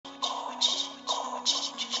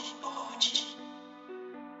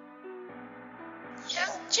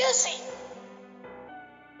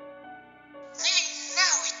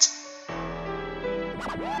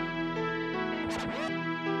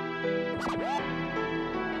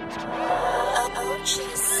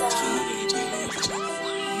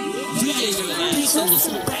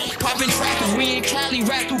Poppin' trackers, we in Cali,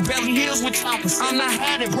 rap through Beverly Hills with choppers. I'm not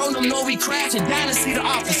had it, bro, them know we crashing, down to see the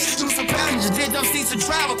office. Do some passengers, did them seats to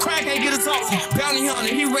travel, crack ain't get us off. Bounty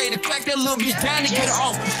hunter, he ready to crack that little bitch down to get her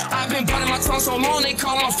off. I've been biting my tongue so long, they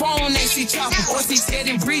call my phone when they see chopper. Or see Ted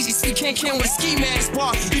and Breezy, see Ken with a ski mask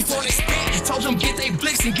bar. Before they spit, told them get they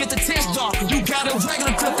blicks and get the test dark. You got a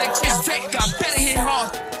regular clip that Chris Drake got, better hit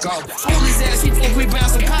hard. Go. Fool his ass, he think we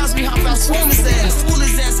bounce some cars, we hop out, swoon his ass. Fool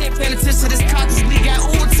his ass, ain't paying attention to this cock, cause we got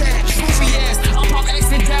Uber tag. Goofy ass, I'm pop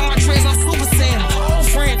accent down my trays, I'm super saiyan. Old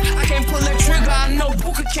friend, I can't pull that trigger, I know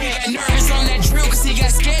Booker can. Got nervous on that drill, cause he got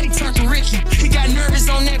scared, he turned to Ricky. He got nervous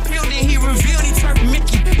on that pill, then he revealed he turned to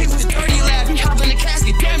Mickey. He was dirty laugh, he hopped in the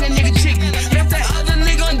casket, damn that nigga jiggy. Left that other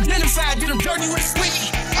nigga unidentified, did him dirty with a squeaky.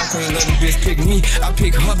 I couldn't let a bitch pick me, I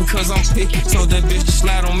pick her because I'm picky. Told that bitch to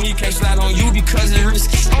slide on me, can't slide on you because it's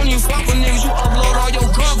risky. Only fuck with niggas, you upload all your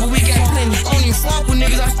guns, but we got plenty. Only fuck with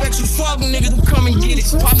niggas, I expect you fuck with niggas to come and get it.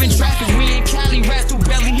 Poppin' traffic, we in Cali, rap through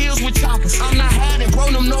Beverly Hills with choppers. I'm not had it, bro,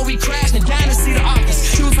 them know we crashing, down to see the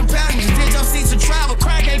office. Shoot some passengers, did jump seats to travel,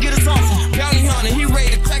 crack ain't get us off. Bounty hunter, he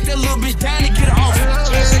ready to crack that little bitch down to get her off.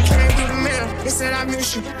 They said I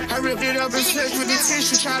miss you. I ripped it up and flipped with the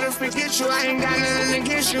tissue. Try to forget you. I ain't got nothing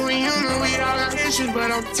against you. We human, we all got issues.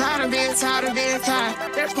 But I'm tired of being tired.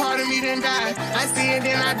 That part of me done died. I see it,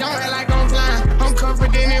 then I don't act like I'm blind. I'm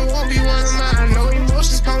confident it won't be one of mine. No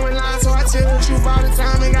emotions come with lines, so I tell the truth all the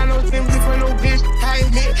time. Ain't got no sympathy for no bitch. I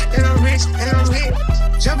admit that I'm rich and I'm lit.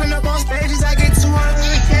 Jumping up on stages, I get 200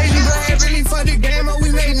 occasions. But I ain't really for the game, or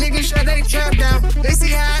we make niggas shut they trap down. They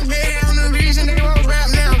see how I made it on the region, they won't rap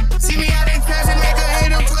now. See me how they pass and make a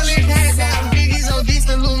hater pull it hands down. Biggies OD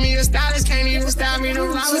salute me, the stylist can't even stop me. The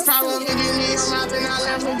flowers top won't give me a mouth and I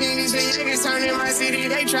left for guineas. The niggas turn in my city,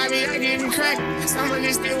 they try me, I get cracked. Some of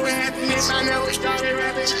this still with happiness, I never started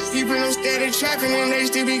rapping. People them steady trapping and they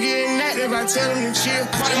still be getting active. I tell them to chill.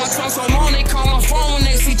 Biting my tongue so long, they call my phone when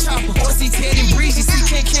they see chopper. Or see Ted and Breezy, see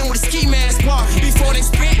Ken with a ski mask bar. Before they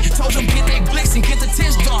spit, told them get they blicks and get the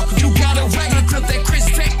test dark. You got a regular clip that Chris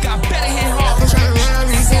Drake got, better hit hard. I'm trying to run out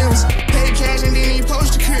these hills, pay the cash and then he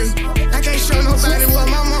post the crib. I can't show nobody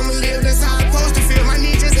what my mama lived, that's how I'm supposed to feel. My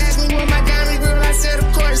niece just asked me what my diamond grill, I said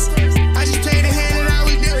of course. I just played the hand and all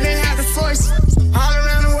we do, they have the force. All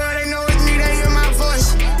around the world they know it's me, they hear my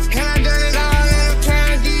voice. And I done it all and I'm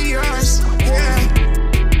trying to be yours, yeah.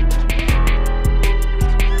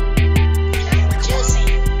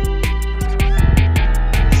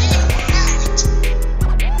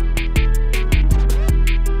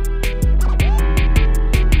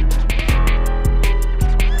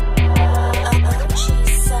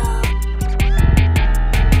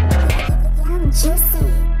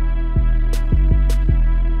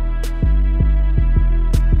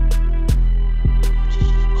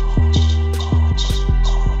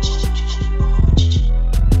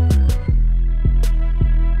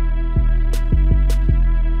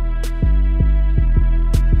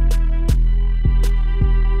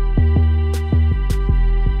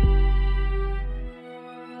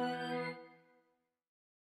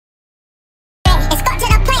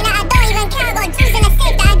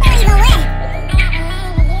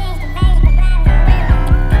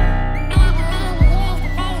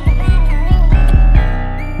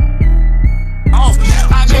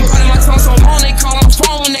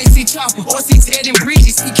 Or see Ted and Breezy,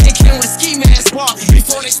 see Ken with a ski mask bar.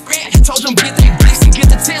 Before they sprint, told them get they blicks and get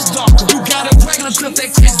the test dark. You got a regular clip that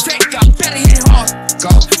Chris Drake got, better hit hard. Go.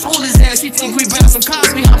 Fool his ass, he think we bounce some cars,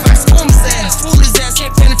 we hop out, swoon his ass. Fool his ass,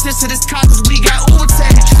 ain't paying attention to this cock, cause we got Uber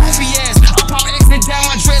tag. Goofy ass, I'm pop accent down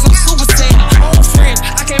my dreads, I'm super saiyan. Old friend,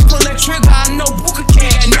 I can't pull that trigger, I know Booker can.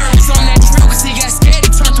 Got nervous on that drill, cause he got scared, he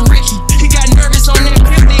turned to Ricky. He got nervous on that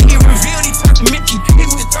pill, then he revealed he turned to Mickey. He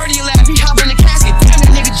was 30 laugh, he hopped in the casket, damn that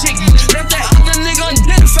nigga jiggy. Left that other nigga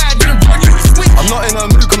unidentified, did him dirty with a squeaky. I'm not in a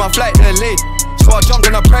mood, cause my flight delayed. So I jumped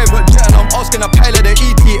on a private jet and I'm asking a pilot the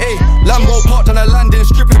ETA. Lambo parked on a landing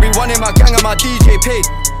strip, everyone in my gang and my DJ paid.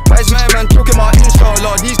 Why's my man talking about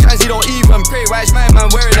inshallah? These guys he don't even pray. Why's my man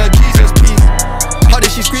wearing a Jesus piece? How did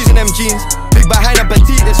she squeezing them jeans? Big behind and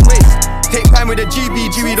petite this waist. Take time with the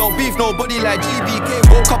GBG, we don't beef nobody like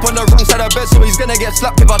GBK. Woke up on the wrong side of bed, so he's gonna get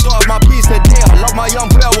slapped if I don't have my piece today. I love my young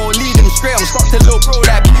boy, I won't lead him straight. I'm stuck to little bro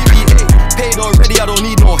like PBA. Paid already, I don't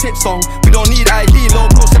need no hit song. We don't need ID, low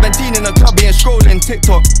bro 17 in the club, ain't scrolling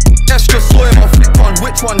TikTok. Let's just slow him on flick one.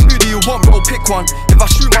 Which one? Who do you want, bro? Pick one. If I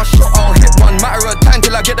shoot my shot, I'll hit one. Matter of time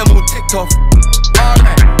till I get them all ticked off.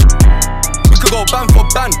 Alright. We could go ban for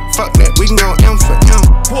ban. Fuck that, we can go M for M.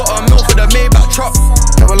 Put a mill for the Maybach truck.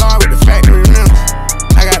 Double R with the factory rims.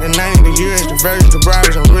 I got the 90, the years, the version, the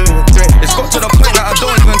bribes, I'm really a threat. It's got to the point that I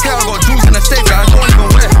don't even care. I got jewels in the safe that I don't even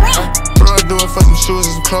wear. Bro, do it for some shoes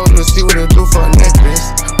and some clothes, we'll see what it'll do for a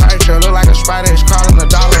necklace. Right, yo, look like a spider, it's crawling $1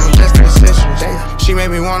 on just the accessories. She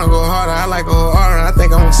made me wanna go harder, I like her harder, I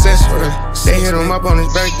think I'm obsessed with her. They hit him up on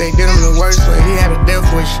his birthday, did him the worst, but he had a death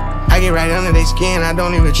wish. I get right under their skin, I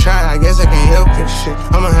don't even try, I guess I can't help it.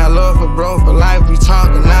 I'ma have love for bro, for life, we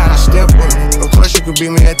talking, now I step with him. Of course you could beat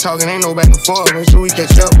me at talking, ain't no back and forth, so we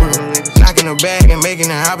catch up with him. Knocking her bag and making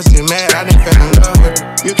the opposite mad, I didn't fell in love with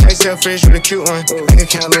her. You can't sell fish with a cute one, I can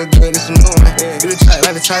count look good, it's a new one. You the type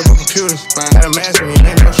like the type of computers, got a mask when you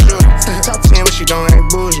ain't no shooter. Talk to him but she don't act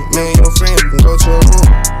bougie, me and your friends, we can go to a room.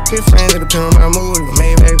 Get friends, it'll depend on my mood,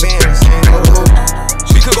 maybe back then, this ain't no rule.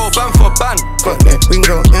 We could go band for band. Fuck that, we can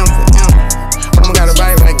go M for M. Mama got a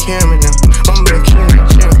body like Cameron now. Mama been killing the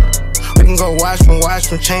gym. We can go watch from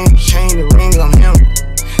chain to chain, the ring on him.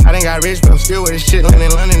 I done got rich, but I'm still with this shit, land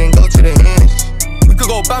in London and go to the end. We could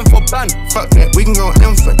go band for band. Fuck that, we can go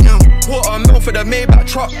M for M. $250,000 for the Maybach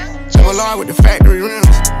truck. I'm a with the factory rims.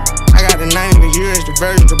 I got the 90, the years, the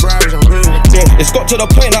version, the bribes, I'm really a dick. It's got to the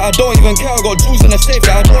point that I don't even care. I got jewels in the safe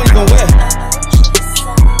that I don't even wear.